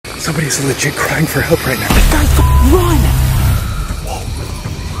Somebody's legit crying for help right now. Guys, run! Whoa.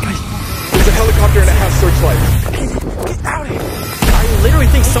 Guys, there's a helicopter and it has searchlights. Get out of here! I literally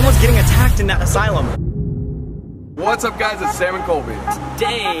think someone's getting attacked in that asylum. What's up, guys? It's Sam and Colby.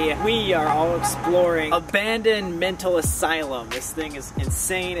 Today, we are all exploring abandoned mental asylum. This thing is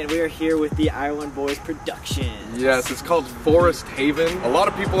insane, and we are here with the Island Boys production. Yes, it's called Forest Haven. A lot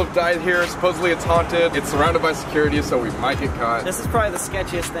of people have died here. Supposedly it's haunted. It's surrounded by security, so we might get caught. This is probably the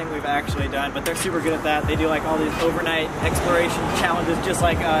sketchiest thing we've actually done, but they're super good at that. They do like all these overnight exploration challenges just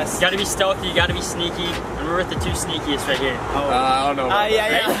like us. You gotta be stealthy, you gotta be sneaky, and we're with the two sneakiest right here. Oh, I don't know about that.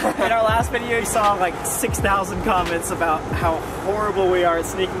 Yeah. In our last video, you saw like 6,000 comments about how horrible we are at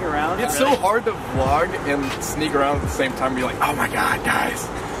sneaking around. It's so hard to vlog and sneak around at the same time and be like, oh my god, guys,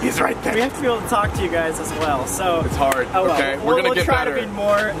 he's right there. We have to be able to talk to you guys as well, so it's hard. Oh, well. Okay, we're gonna get try better. To be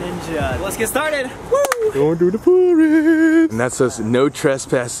more ninja. Let's get started. Woo! Going to the forest. And that says no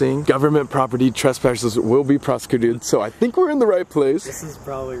trespassing. Government property trespassers will be prosecuted. So I think we're in the right place. This is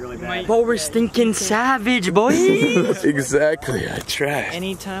probably really bad. But we're stinking savage, boy. Exactly, I tried.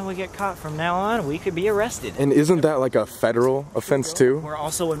 Anytime we get caught from now on, we could be arrested. And isn't that like a federal offense too? We're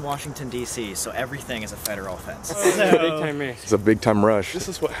also in Washington, D.C., so everything is a federal offense. It's a big time rush. This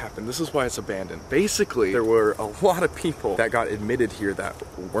is what happened. This is why it's abandoned. Basically, there were a lot of people that got admitted here that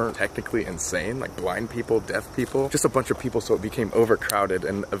weren't technically insane, like blind people, deaf people, just a bunch of people, so it became overcrowded,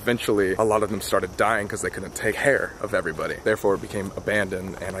 and eventually a lot of them started dying because they couldn't take care of everybody. Therefore, it became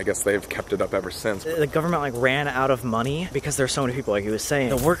abandoned, and I guess they've kept it up ever since. The government like ran out of money because there's so many people, like he was saying.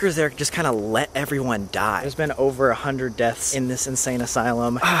 The workers there just kind of let everyone die. There's been over 100 deaths in this insane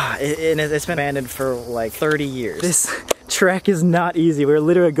asylum. It's been abandoned for like 30 years. This trek is not easy. We were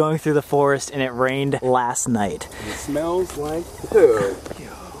literally going through the forest and it rained last night. It smells like poo.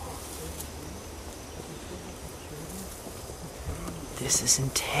 This is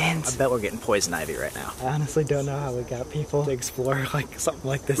intense. I bet we're getting poison ivy right now. I honestly don't know how we got people to explore like something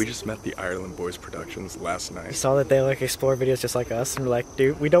like this. We just met the Island Boys Productions last night. We saw that they like explore videos just like us, and we're like,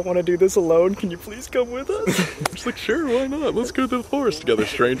 dude, we don't want to do this alone. Can you please come with us? Just like, sure, why not? Let's go to the forest together,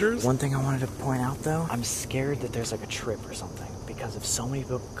 strangers. One thing I wanted to point out though, I'm scared that there's like a trip or something, because if so many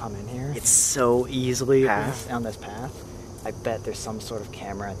people come in here, it's so easily passed down this path. I bet there's some sort of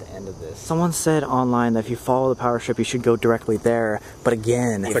camera at the end of this. Someone said online that if you follow the power strip, you should go directly there. But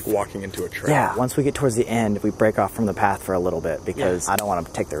again, it's like walking into a trap. Yeah, once we get towards the end, we break off from the path for a little bit because I don't want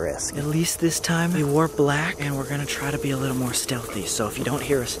to take the risk. At least this time, we wore black and we're gonna try to be a little more stealthy. So if you don't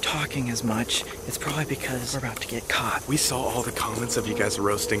hear us talking as much, it's probably because we're about to get caught. We saw all the comments of you guys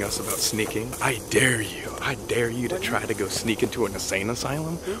roasting us about sneaking. I dare you to try to go sneak into an insane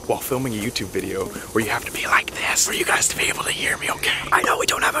asylum while filming a YouTube video where you have to be like this for you guys to be able to hear me, okay? I know we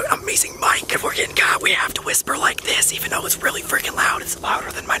don't have an amazing mic. If we're getting caught, we have to whisper like this, even though it's really freaking loud. It's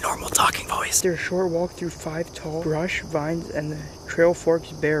louder than my normal talking voice. There's a short walk through 5 tall brush, vines, and the trail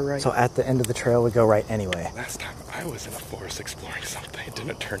forks bare right. So at the end of the trail, we go right anyway. Last time I was in a forest exploring something, it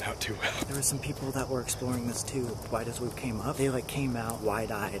didn't turn out too well. There were some people that were exploring this too. Right as we came up, they like came out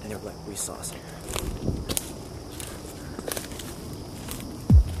wide-eyed and they were like, we saw something.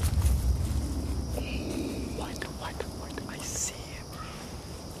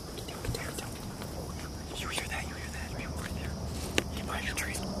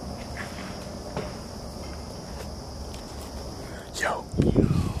 Yo,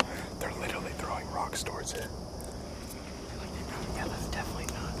 they're literally throwing rocks towards it. Yeah, that's definitely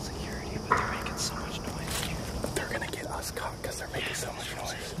not security, but they're making so much noise. They're gonna get us caught because they're making so much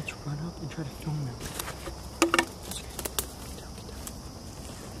noise. Let's run up and try to film them.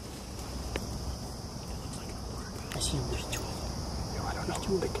 I see him. There's 2 of them. Yo, I don't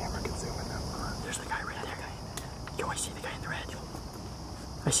know. The camera can zoom in that far. There's the guy right there. Yo, I see the guy in the red.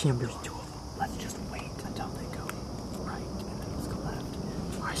 I see him. There's 2 of them. Let's just wait until they go right and then let's go left.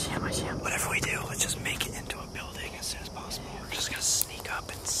 I see him. Whatever we do, let's just make it into a building as soon as possible. We're just gonna sneak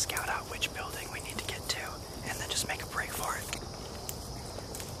up and scout out which building we need to get to and then just make a break for it.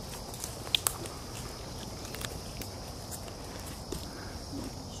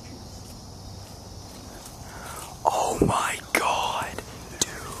 Oh my god,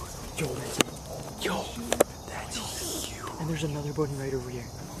 dude. Yo, that's it. Yo, that's huge. And there's another building right over here.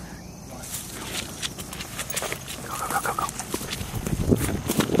 Go.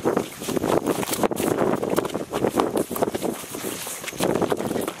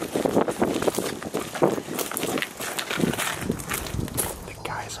 The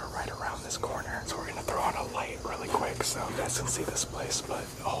guys are right around this corner, so we're gonna throw on a light really quick so you guys can see this place, but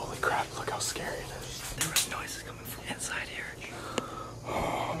holy crap, look how scary it is. There was noises coming from inside here.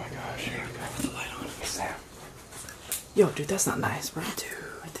 Oh my gosh, here we go. Put the light on. Sam. Yo, dude, that's not nice, bro. Dude,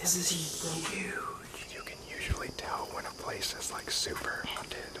 This is huge. You can usually tell when a place is like super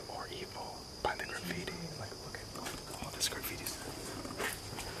haunted or evil by the graffiti. Like, look at all this graffiti stuff.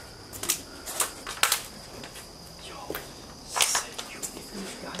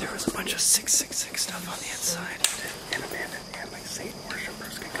 There was a bunch of 666 stuff on the inside. And abandoned and like Satan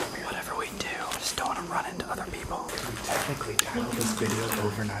worshippers can come here. Whatever we do, I just don't want to run into other people. Could we technically title this video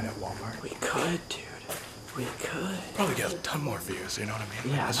Overnight at Walmart? We could, dude. We could. Probably get a ton more views, you know what I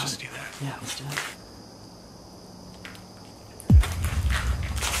mean? Yeah. Let's just do that. Yeah, let's do that.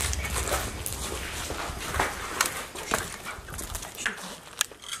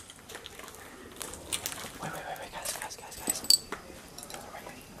 Wait, guys.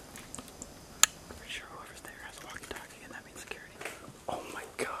 Pretty sure whoever's there has a walkie-talkie, and that means security. Oh my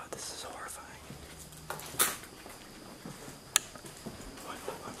god, this is horrifying. What?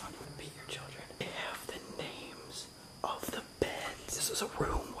 Beat your children. They have the names of the beds. This is a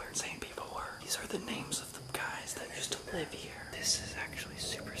room where insane people were. These are the names of the guys that used to live here. This is actually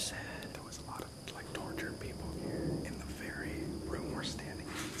super sad. There was a lot of like tortured people here in the very room we're standing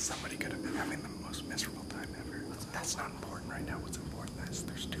in. Somebody could have been having the most miserable time ever. That's not important right now. What's important is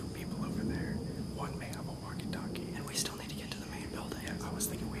there's two people over there. One may have a walkie-talkie. And we still need to get to the main building. Yeah, I was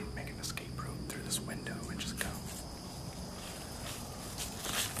thinking we'd make an escape route through this window and just go.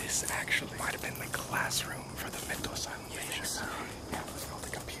 This actually might have been the classroom for the mental asylum patients. Yeah, with all the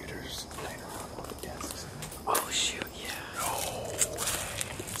computers laying around, all the desks. Oh shoot, yeah. No way.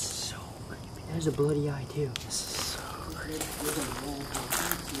 It's so creepy. There's a bloody eye too. This is so creepy.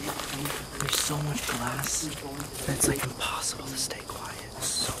 There's so much glass that it's like impossible to stay quiet.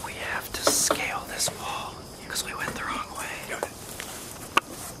 So we have to scale this wall because we went the wrong way.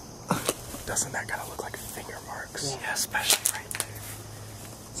 Doesn't that kind of look like finger marks? Yeah, especially right there.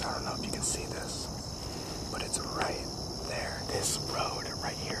 So I don't know if you can see this, but it's right there. This road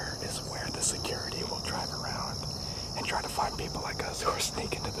right here is where the security will drive around and try to find people like us who are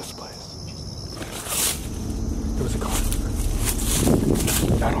sneaking to this place. There was a car.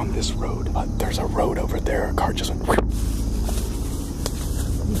 Not on this road, but there's a road over there. A car just went.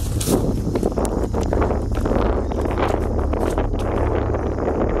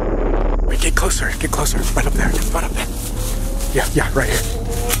 Wait, get closer, right up there, Yeah, right here.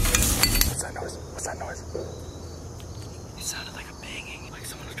 What's that noise? It sounded like a banging, like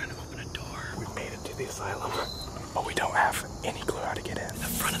someone was trying to open a door. We made it to the asylum, but we don't have any clue how to get in. The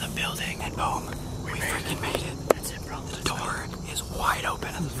front of the building, and boom, we freaking made it. That's it, bro. The door is wide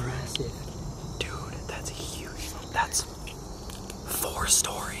open in the front. Dude, that's huge. That's 4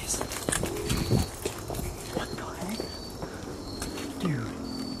 stories. What the heck? Dude.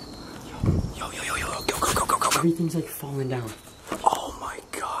 Yo, go. Everything's like falling down. Oh my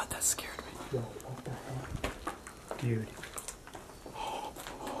god, that scared me. Yo, what the heck? Dude.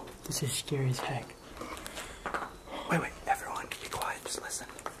 This is scary as heck. Wait, everyone, be quiet, just listen.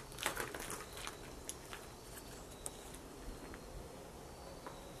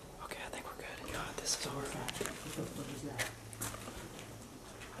 Okay, I think we're good. God, this is horrifying. What is that?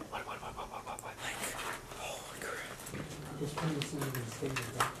 What? Holy crap. This one is not even stairs,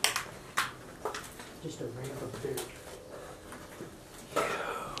 bro. Just a ramp of dirt.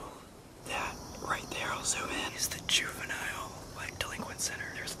 That right there, I'll zoom in, is the juvenile like delinquent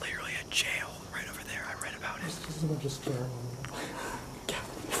center. There's literally a jail right over there. I read about it. This isn't just scary.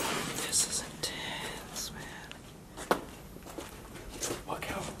 This is intense, man. Look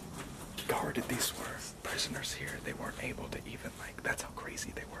how guarded these were. Prisoners here, they weren't able to even like, that's how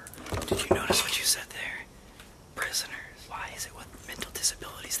crazy they were. Did you notice what you said there? Prisoners. Why is it with mental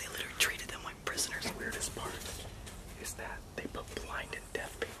disabilities they literally treated them like prisoners? The weirdest part is that they put blind and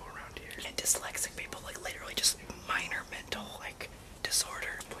deaf people around here. And dyslexic people, like literally just minor mental like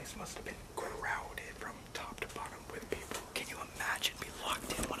disorder. The place must have been crowded from top to bottom with people. Can you imagine being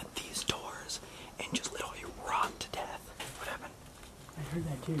locked in one of these doors and just literally rot to death? What happened? I heard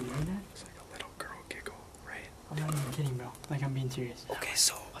that too, you heard that? It's like a little girl giggle, right? I'm not even kidding, bro. Like, I'm being serious. Okay,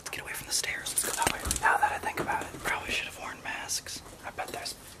 so let's get away from the stairs. Let's go that way. Now that I think about it, probably should have worn masks. I bet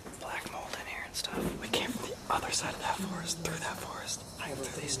there's black mold in here and stuff. We came from the other side of that forest, through that forest,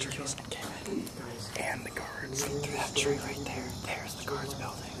 through these trees, and came in. And the guards. Through that tree right there. There's the guards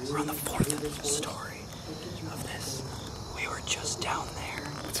building. We're on the 4th story of this. We were just down there.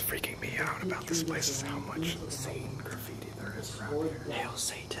 What's freaking me out about this place is how much Satan graffiti there is around here. Hail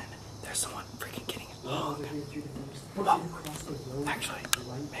Satan. There's someone freaking getting Oh, actually,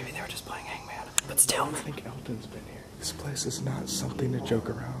 maybe they were just playing Hangman. But still. I think Elton's been here. This place is not something to joke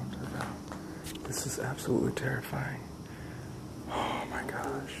around about. This is absolutely terrifying. Oh my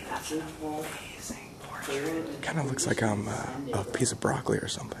gosh. That's an amazing portrait. Kind of looks like I'm a piece of broccoli or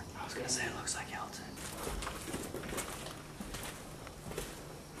something. I was gonna say it looks like Elton.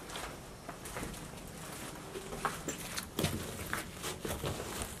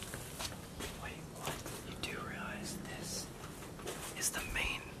 Wait, what? You do realize this is the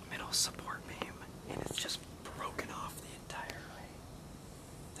main middle support beam, and it's just broken off the entire way.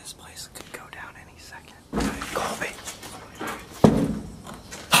 This place could go down any second. Colby!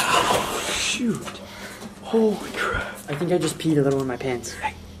 Oh, shoot! Holy crap! I think I just peed a little in my pants.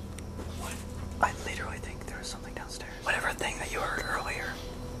 Hey, what? I literally think there was something downstairs. Whatever thing that you heard earlier.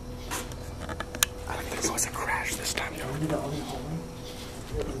 I think it was a crash this time, yo. In the other hallway,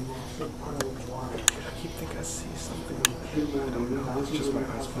 there's a massive puddle of water. I keep thinking I see something. I don't know. It's just my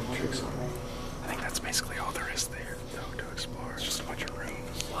eyes playing tricks on me. I think that's basically all there is there, though, to explore. It's just a bunch of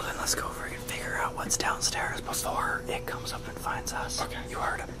rooms. Well, then let's go over and figure out what's downstairs before it comes up and finds us. Okay. You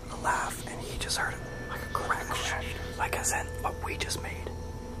heard him laugh, and he just heard it like a crash. Like I said, what we just made.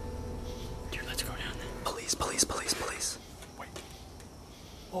 Dude, let's go down there. Police, police, police, police. Wait.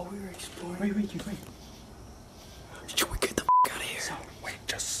 Oh, we were exploring. Wait. Should we get the out of here? Wait,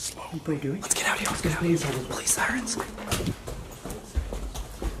 just slow. People do it? Let's get out of here. Let's get out of here. Police sirens.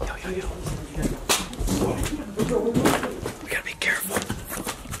 Yo. We gotta be careful.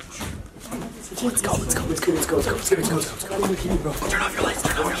 Let's go. Turn off your lights.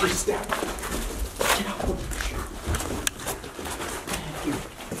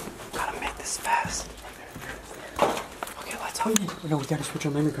 Gotta make this fast. Okay, lights off. No, we gotta switch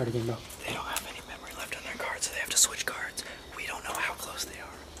our memory card again, bro. They don't have any memory left on their cards, so they have to switch cards. We don't know how close they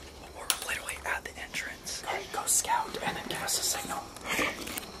are, but we're literally at the entrance. Okay, go scout and then give us a signal.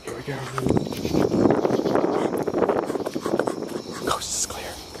 Here we go. Coast is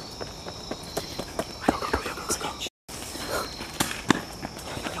clear. Go.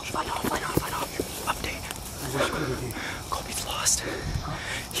 Fight off. Update. Colby's lost.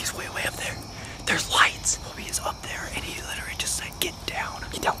 He's way up there. There's lights. Colby is up there, and he literally just said, "Get down."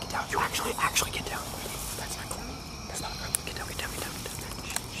 Get down. You actually get down. That's not cool. Get down.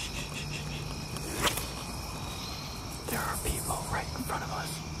 There are people right in front of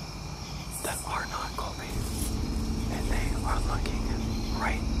us that are not Colby, and they are looking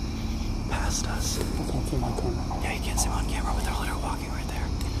right past us. I can't see him on camera. Yeah, you can't see him on camera, but they're literally walking right there.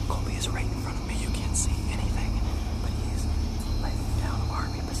 Colby is right in front of me. You can't see anything, but he's laying down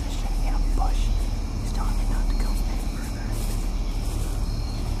army position in a bush. He's telling me not to go any further.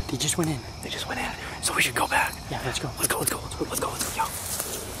 They just went in. So we should go back. Yeah, let's go. Let's go. Yo.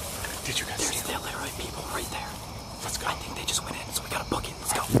 Did you guys see There are literally people right there. Let's go. I think they just went in, so we gotta book it.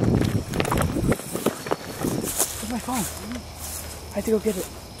 Let's go. Where's my phone? I have to go get it.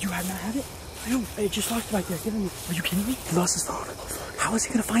 You have not have it? I don't. It just locked back there. Give it me. Are you kidding me? He lost his phone. How is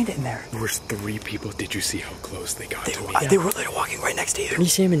he gonna find it in there? There was 3 people. Did you see how close they got to me? They were literally walking right next to you. Me,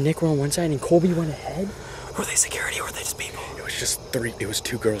 Sam, and Nick were on one side, and Colby went ahead. Were they security or were they just people? It was just 3. It was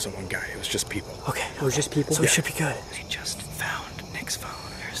 2 girls and 1 guy. It was just people. Okay. It was just people. So we should be good. We just found Nick's phone.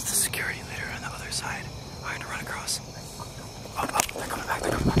 There's the security leader on the other side. I'm gonna run across. Up. They're coming back.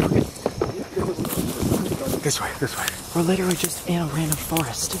 Okay. This way. We're literally just in a random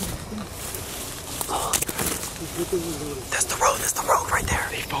forest. That's the road right there.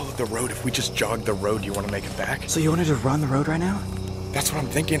 They followed the road. If we just jog the road, you want to make it back? So you want to just run the road right now? That's what I'm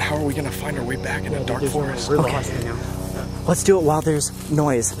thinking. How are we going to find our way back in a dark forest? We're lost right now. Let's do it while there's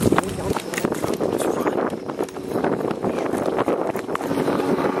noise.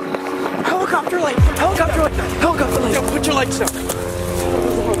 Helicopter light! Yo, put your lights down.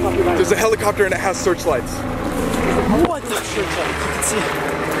 There's a helicopter and it has searchlights. What the shit? You can see it.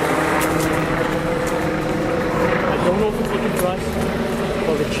 I don't know if it's looking for us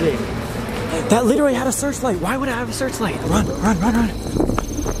or the jig. That literally had a searchlight. Why would it have a searchlight? Run.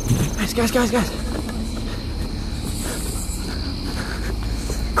 Guys.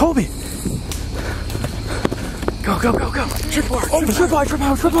 Colby! Go. Tripwire.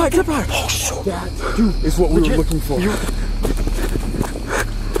 Oh, shit. That, dude, is what we were looking for.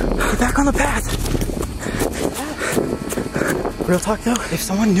 We're back on the path. Real talk though, if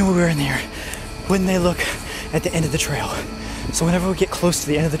someone knew we were in here, wouldn't they look at the end of the trail? So whenever we get close to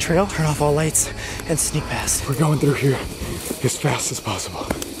the end of the trail, turn off all lights and sneak past. We're going through here as fast as possible.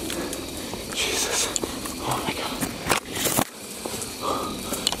 Jesus. Oh my God.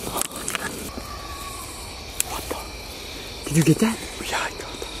 What the? Did you get that? Yeah, I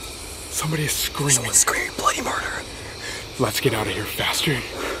got that. Somebody is screaming. Someone's screaming bloody murder. Let's get out of here faster.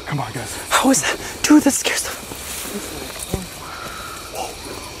 Come on, guys. How is that? Dude, that scares the... Whoa.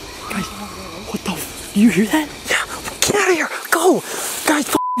 Guys, what the f... Do you hear that? Yeah. Get out of here. Go. Guys,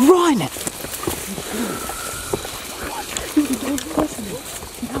 run.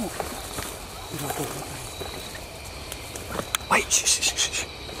 Shh, shh, shh, shh.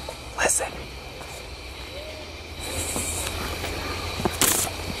 Listen.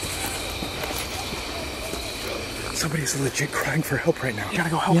 Somebody's legit crying for help right now. You gotta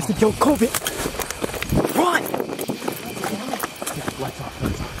go help. You have to go, Colby. Run! Lights off,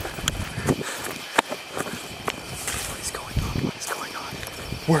 lights off. What is going on? What is going on?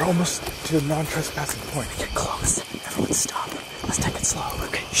 We're almost to the non-trespassing point. Get close. Everyone stop. Let's take it slow.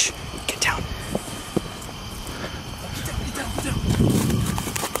 Okay, shh. Get down. Get down, get down, get down.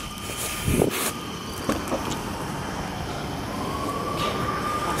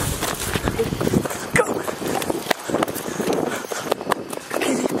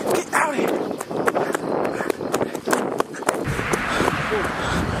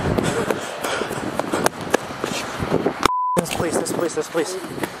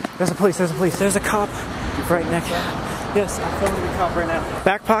 There's a police. There's a cop right next. Yes, I'm filming the cop right now.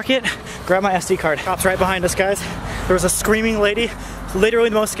 Back pocket, grab my SD card. Cop's right behind us, guys. There was a screaming lady, literally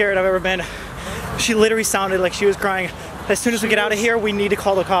the most scared I've ever been. She literally sounded like she was crying. As soon as we get out of here, we need to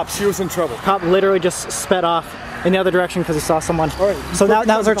call the cops. She was in trouble. Cop literally just sped off in the other direction because he saw someone. All right, so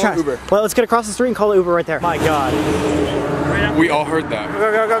now's our chance. Well, let's get across the street and call the Uber right there. My God. We all heard that.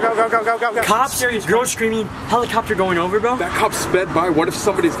 Go. Cops, serious, girl screaming, helicopter going over, bro. That cop sped by. What if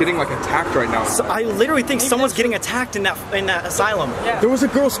somebody's getting like attacked right now? So I literally think someone's getting attacked in that asylum. Yeah. There was a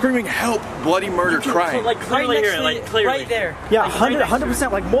girl screaming, "Help!" Bloody murder, crying. Like clearly right here, like clearly. Right there. Yeah,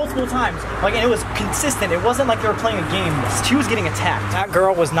 100%, like multiple times. Like, and it was consistent. It wasn't like they were playing a game. She was getting attacked. That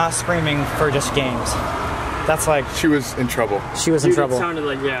girl was not screaming for just games. That's like... She was in trouble. She was in trouble. It sounded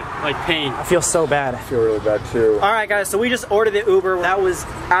like, yeah, like pain. I feel so bad. I feel really bad too. Alright guys, so we just ordered the Uber. That was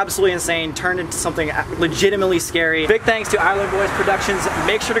absolutely insane. Turned into something legitimately scary. Big thanks to ASYLUM Boys Productions.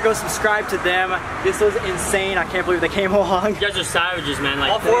 Make sure to go subscribe to them. This was insane. I can't believe they came along. You guys are savages, man.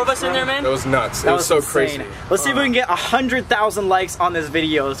 Like, all four of us in there, man? That was nuts. It was so insane. crazy. Let's see if we can get 100,000 likes on this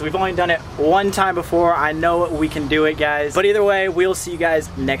video. So we've only done it one time before. I know we can do it, guys. But either way, we'll see you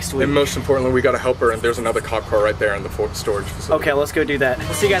guys next week. And most importantly, we gotta help her, and there's another cop car right there in the storage facility. Okay, let's go do that.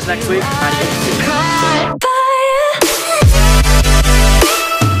 We'll see you guys next week. Bye.